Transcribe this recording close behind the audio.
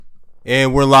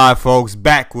And we're live, folks,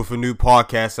 back with a new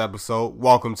podcast episode.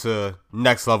 Welcome to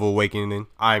Next Level Awakening.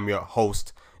 I am your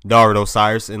host, David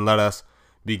Osiris, and let us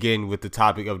begin with the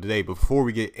topic of the day. Before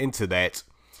we get into that,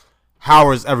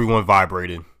 how is everyone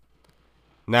vibrating?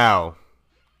 Now,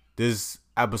 this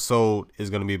episode is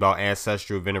going to be about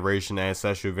ancestral veneration.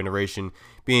 Ancestral veneration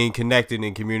being connected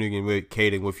and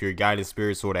communicating with your guiding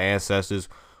spirits or the ancestors,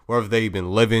 wherever they've been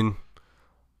living,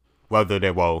 whether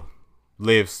they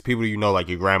lives, people you know, like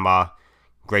your grandma,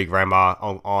 great grandma,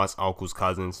 aunts, uncles,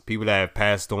 cousins, people that have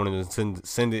passed on and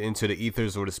send it into the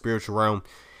ethers or the spiritual realm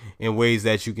in ways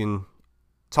that you can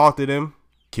talk to them,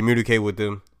 communicate with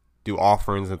them, do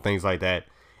offerings and things like that,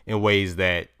 in ways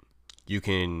that you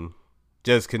can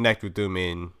just connect with them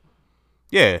in,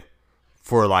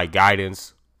 for like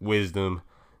guidance, wisdom,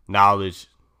 knowledge,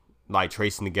 like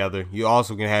tracing together. You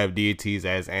also can have deities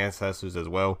as ancestors as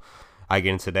well. I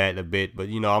get into that in a bit, but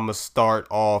I'm gonna start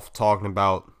off talking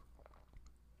about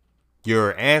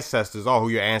your ancestors, who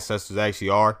your ancestors actually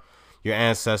are. Your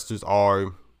ancestors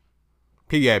are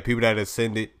people that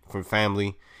ascended from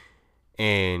family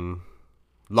and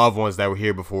loved ones that were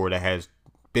here before, that has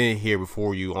been here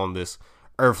before you on this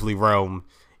earthly realm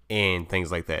and things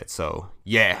like that. So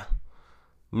yeah.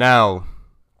 Now,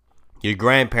 your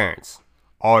grandparents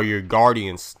are your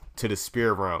guardians to the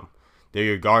spirit realm. They're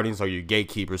your guardians, or your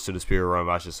gatekeepers to the spirit realm,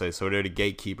 I should say. So they're the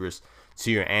gatekeepers to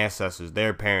your ancestors.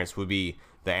 Their parents would be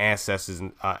the ancestors,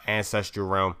 ancestral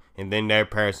realm, and then their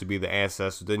parents would be the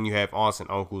ancestors. Then you have aunts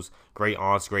and uncles, great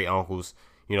aunts, great uncles,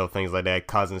 things like that,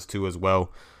 cousins too as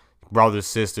well, brothers,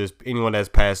 sisters, anyone that's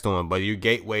passed on. But your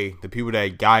gateway, the people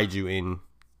that guide you and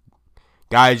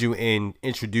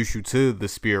introduce you to the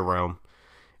spirit realm,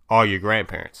 are your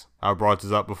grandparents. I brought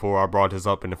this up before. I brought this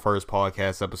up in the first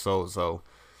podcast episode. So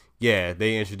yeah,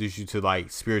 they introduce you to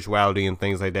like spirituality and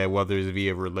things like that, whether it's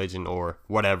via religion or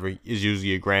whatever. It's usually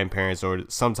your grandparents or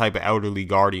some type of elderly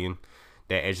guardian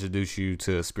that introduce you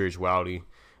to spirituality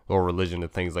or religion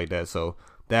and things like that. So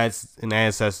that's an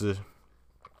ancestor.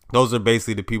 Those are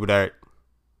basically the people that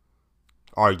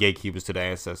are gatekeepers to the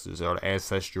ancestors or the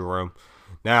ancestral realm.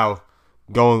 Now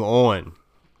going on,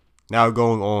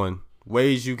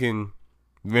 ways you can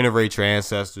venerate your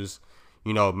ancestors.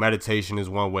 Meditation is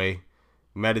one way.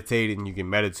 Meditating, you can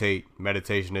meditate.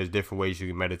 Meditation, there's different ways you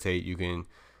can meditate. You can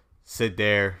sit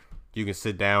there, you can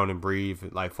sit down and breathe,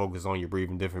 like focus on your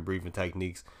breathing, different breathing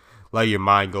techniques. Let your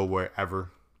mind go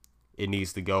wherever it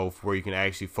needs to go, where you can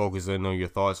actually focus in on your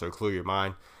thoughts or clear your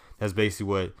mind. That's basically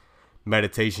what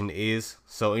meditation is.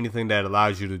 So anything that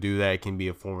allows you to do that can be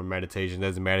a form of meditation.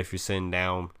 Doesn't matter if you're sitting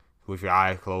down with your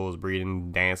eyes closed,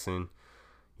 breathing, dancing,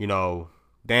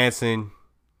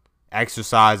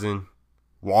 exercising,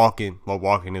 walking. Well,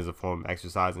 walking is a form of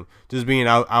exercising. Just being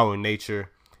out in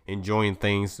nature, enjoying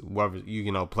things, whether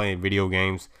playing video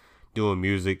games, doing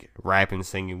music, rapping,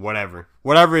 singing, whatever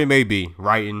it may be,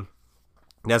 writing.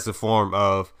 That's a form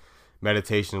of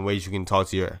meditation, ways you can talk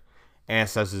to your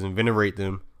ancestors and venerate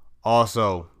them.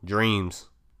 Also, dreams,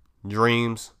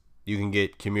 you can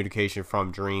get communication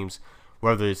from dreams,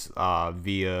 whether it's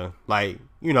via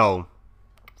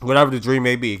whatever the dream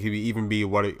may be. It could even be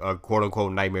what a quote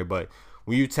unquote nightmare, but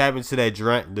when you tap into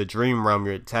the dream realm,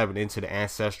 you're tapping into the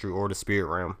ancestral or the spirit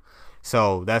realm.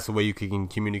 So that's the way you can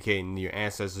communicate, and your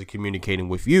ancestors communicating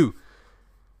with you.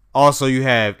 Also, you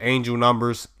have angel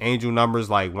numbers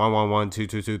like 111,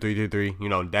 222,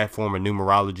 333. That form of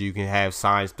numerology. You can have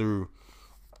signs through.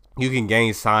 You can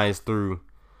gain signs through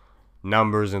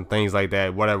numbers and things like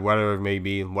that. Whatever it may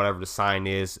be, whatever the sign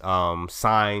is.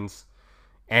 Signs,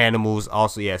 animals.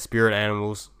 Also, spirit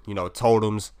animals.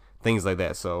 Totems, things like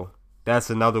that. So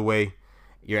that's another way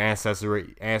your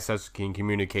ancestors can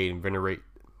communicate and venerate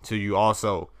to you.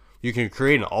 Also, you can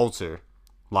create an altar,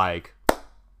 like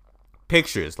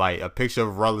pictures, like a picture of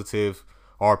a relative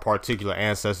or particular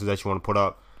ancestors that you want to put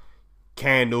up.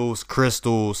 Candles,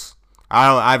 crystals.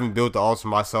 I haven't built the altar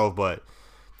myself, but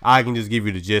I can just give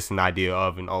you the gist and idea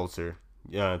of an altar.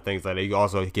 Things like that. You can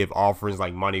also give offerings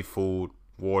like money, food,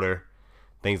 water,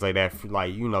 things like that.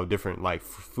 Like different, like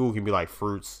food can be like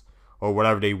fruits or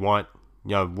whatever they want,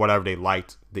 whatever they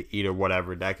liked to eat or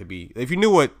whatever. That could be, if you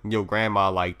knew what your grandma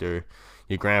liked or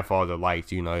your grandfather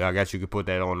liked, I guess you could put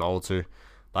that on the altar.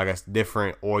 Like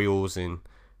different oils and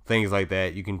things like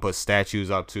that. You can put statues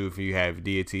up too if you have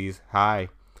deities. Hi.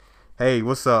 Hey,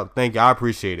 what's up? Thank you. I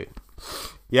appreciate it.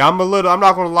 Yeah, I'm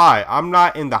not going to lie. I'm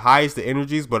not in the highest of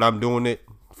energies, but I'm doing it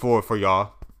for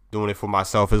y'all. Doing it for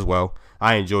myself as well.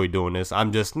 I enjoy doing this.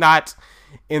 I'm just not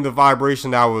in the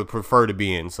vibration that I would prefer to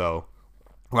be in. So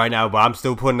right now, but I'm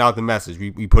still putting out the message.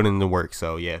 We put in the work.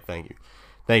 So yeah, thank you.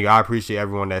 I appreciate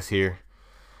everyone that's here.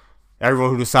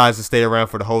 everyone who decides to stay around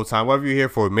for the whole time, whether you're here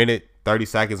for a minute, 30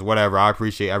 seconds, whatever. I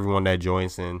appreciate everyone that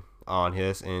joins in on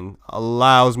this and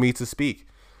allows me to speak.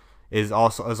 It's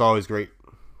always great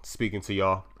speaking to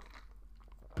y'all,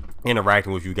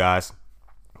 interacting with you guys,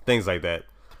 things like that.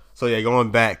 So yeah,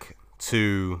 going back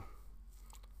to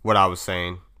what I was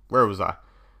saying. Where was I?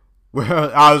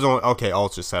 Where I was on. Okay,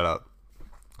 altar setup.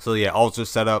 So yeah, altar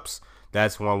setups.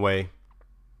 That's one way.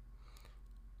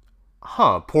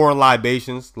 Pouring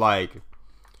libations, like,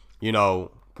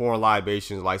 pouring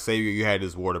libations. Like, say you had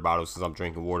this water bottle, since I'm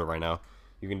drinking water right now.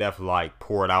 You can definitely like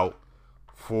pour it out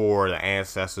for the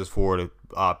ancestors, for the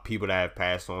people that have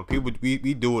passed on. People, we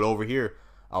do it over here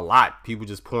a lot. People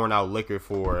just pouring out liquor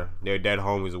for their dead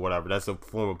homies or whatever. That's a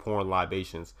form of pouring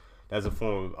libations. That's a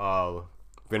form of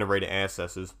venerated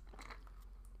ancestors.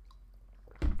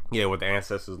 Yeah, what the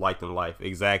ancestors liked in life.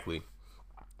 Exactly.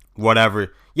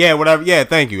 Whatever. Yeah, whatever. Yeah,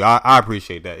 thank you. I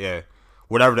appreciate that. Yeah.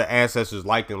 Whatever the ancestors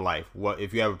liked in life. What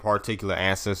if you have a particular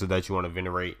ancestor that you want to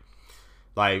venerate?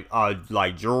 Like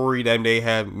jewelry that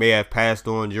they may have passed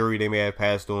on, jewelry they may have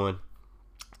passed on.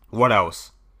 What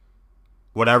else?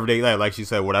 Whatever they like she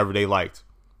said, whatever they liked.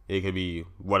 It could be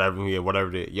whatever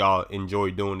y'all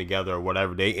enjoy doing together, or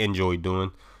whatever they enjoy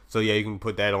doing. So yeah, you can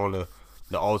put that on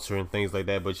the altar and things like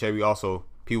that. But yeah,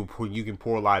 you can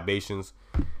pour libations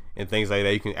and things like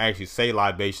that. You can actually say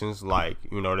libations, like,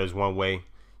 there's one way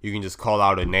you can just call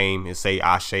out a name and say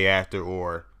Ashe after,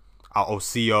 or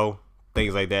Osio,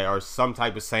 things like that, or some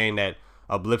type of saying that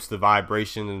uplifts the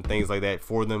vibration and things like that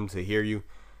for them to hear you,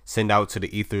 send out to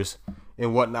the ethers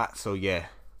and whatnot. So yeah,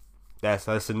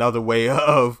 that's another way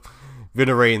of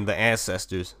venerating the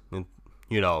ancestors. And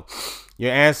your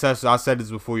ancestors, I said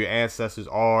this before, your ancestors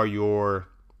are your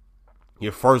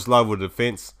first level of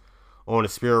defense on the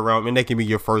spirit realm, and they can be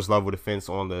your first level of defense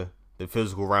on the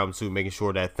physical realm too, making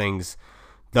sure that things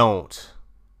don't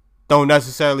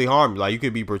necessarily harm you. Like, you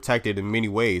could be protected in many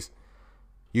ways.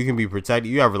 You can be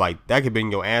protected. You ever, like, that could be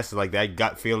in your ancestor, like that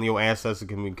gut feeling your ancestor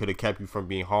could have kept you from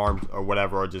being harmed or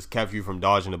whatever, or just kept you from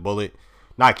dodging a bullet.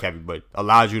 Not kept you, but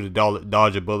allowed you to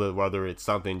dodge a bullet, whether it's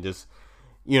something just,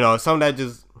 something that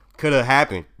just could have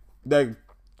happened, that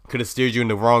could have steered you in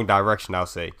the wrong direction, I'll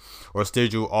say, or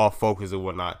steered you off focus and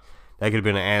whatnot. That could have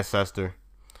been an ancestor,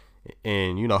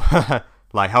 and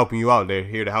like helping you out. They're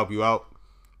here to help you out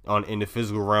in the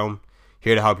physical realm,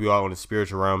 here to help you out on the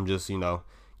spiritual realm. Just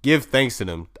give thanks to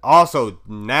them. Also,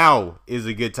 now is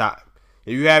a good time.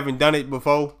 If you haven't done it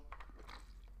before,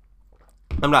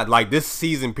 I'm not like this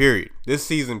season period,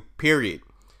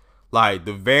 like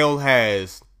the veil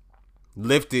has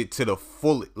lifted to the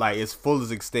full, like its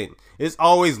fullest extent. It's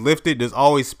always lifted. There's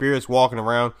always spirits walking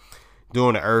around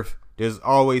doing the earth. There's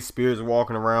always spirits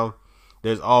walking around.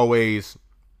 There's always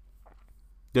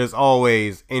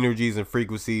energies and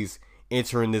frequencies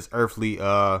entering this earthly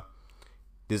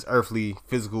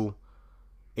physical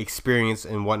experience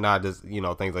and whatnot.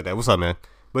 Things like that. What's up, man?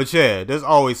 But yeah, there's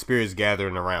always spirits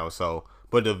gathering around. So,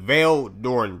 but the veil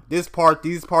during these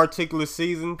particular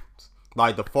seasons,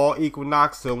 like the fall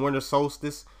equinox to winter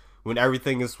solstice, when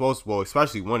everything is supposed to, well,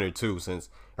 especially winter too, since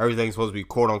everything's supposed to be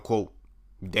quote unquote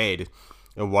dead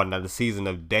and whatnot, the season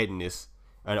of deadness,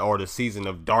 or the season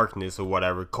of darkness or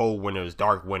whatever, cold winters,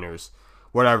 dark winters,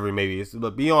 whatever it may be.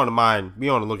 But be on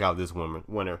the lookout this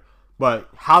winter. But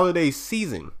holiday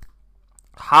season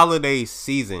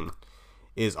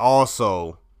is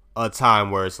also a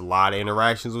time where it's a lot of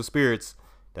interactions with spirits.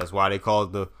 That's why they call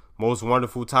it the most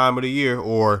wonderful time of the year,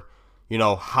 or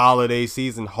holiday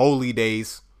season, holy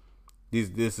days.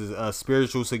 This is a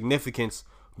spiritual significance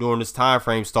during this time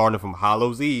frame, starting from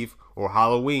Hallows Eve or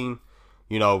Halloween.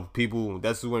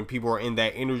 This is when people are in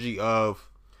that energy of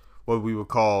what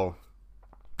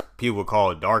people would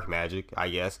call dark magic, I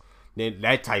guess.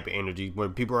 That type of energy,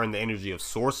 when people are in the energy of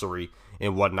sorcery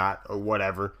and whatnot, or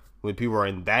whatever. When people are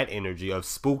in that energy of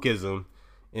spookism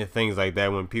and things like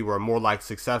that, when people are more like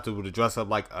susceptible to dress up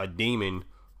like a demon,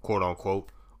 quote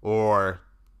unquote, or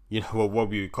what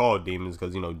we would call demons,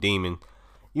 because demon.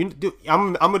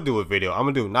 I'm gonna do a video. I'm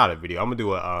gonna do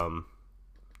a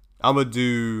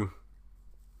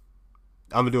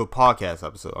podcast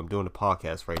episode. I'm doing a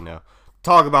podcast right now.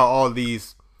 Talk about all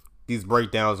these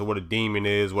breakdowns of what a demon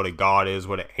is, what a god is,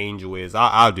 what an angel is.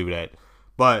 I'll do that.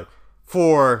 But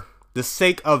for the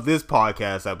sake of this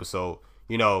podcast episode,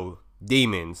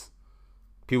 demons,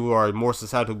 people are more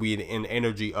susceptible to be in the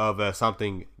energy of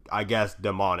something, I guess,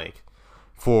 demonic,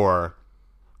 for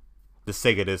the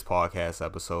sake of this podcast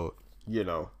episode,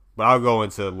 But I'll go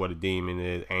into what a demon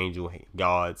is, angel,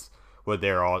 gods, what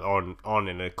they're on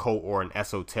an occult or an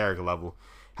esoteric level,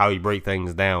 how you break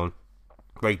these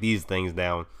things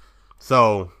down.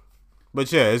 So,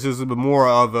 But yeah, it's just a bit more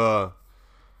of a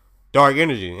dark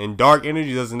energy. And dark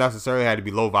energy doesn't necessarily have to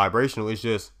be low vibrational. It's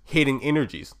just hidden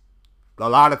energies. A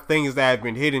lot of things that have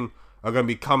been hidden are going to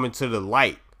be coming to the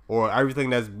light. Or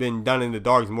everything that's been done in the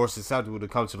dark is more susceptible to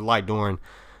come to the light during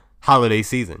holiday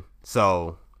season.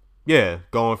 So, yeah,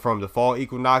 going from the fall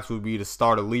equinox would be the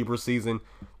start of Libra season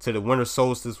to the winter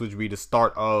solstice, which would be the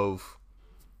start of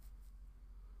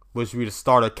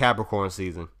Capricorn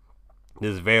season.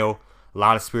 This veil, a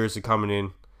lot of spirits are coming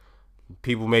in.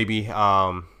 People may be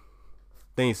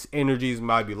energies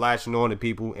might be latching on to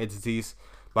people, entities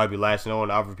might be latching on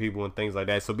to other people and things like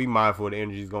that. So be mindful of the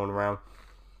energies going around.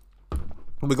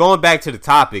 But going back to the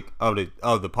topic of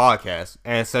the podcast,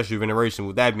 ancestral veneration.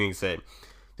 With that being said,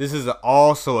 this is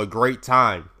also a great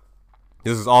time.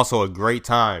 This is also a great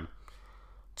time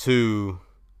to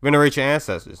venerate your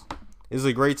ancestors. This is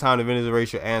a great time to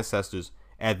venerate your ancestors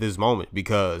at this moment,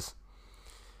 because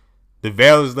the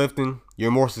veil is lifting. You're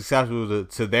more susceptible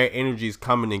to their energies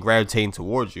coming and gravitating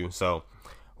towards you. So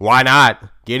why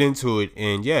not get into it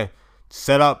and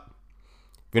set up,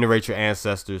 venerate your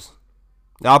ancestors.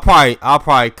 I'll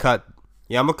probably cut.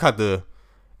 Yeah, I'm gonna cut the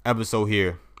episode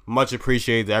here. Much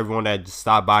appreciated to everyone that just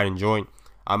stopped by and joined.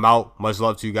 I'm out. Much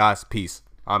love to you guys. Peace.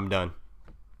 I'm done.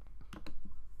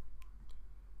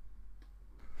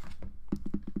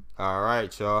 All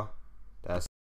right, y'all. That's